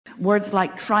Words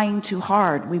like trying too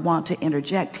hard, we want to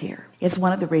interject here. It's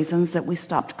one of the reasons that we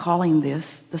stopped calling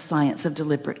this the science of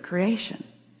deliberate creation.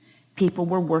 People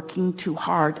were working too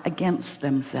hard against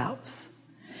themselves.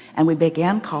 And we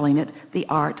began calling it the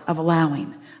art of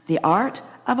allowing. The art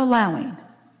of allowing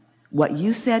what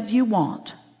you said you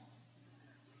want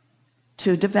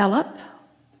to develop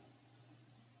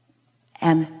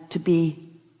and to be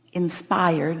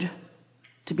inspired,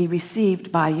 to be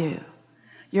received by you.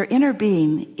 Your inner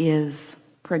being is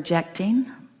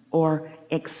projecting or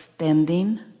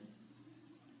extending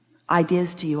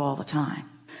ideas to you all the time.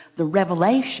 The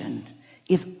revelation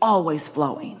is always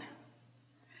flowing.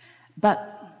 But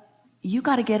you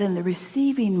got to get in the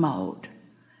receiving mode,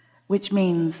 which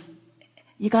means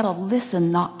you got to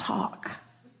listen, not talk.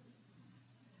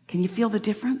 Can you feel the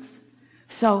difference?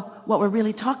 So what we're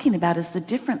really talking about is the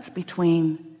difference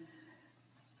between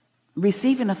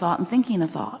receiving a thought and thinking a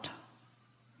thought.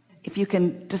 If you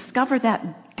can discover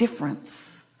that difference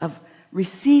of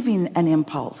receiving an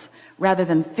impulse rather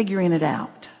than figuring it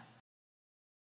out,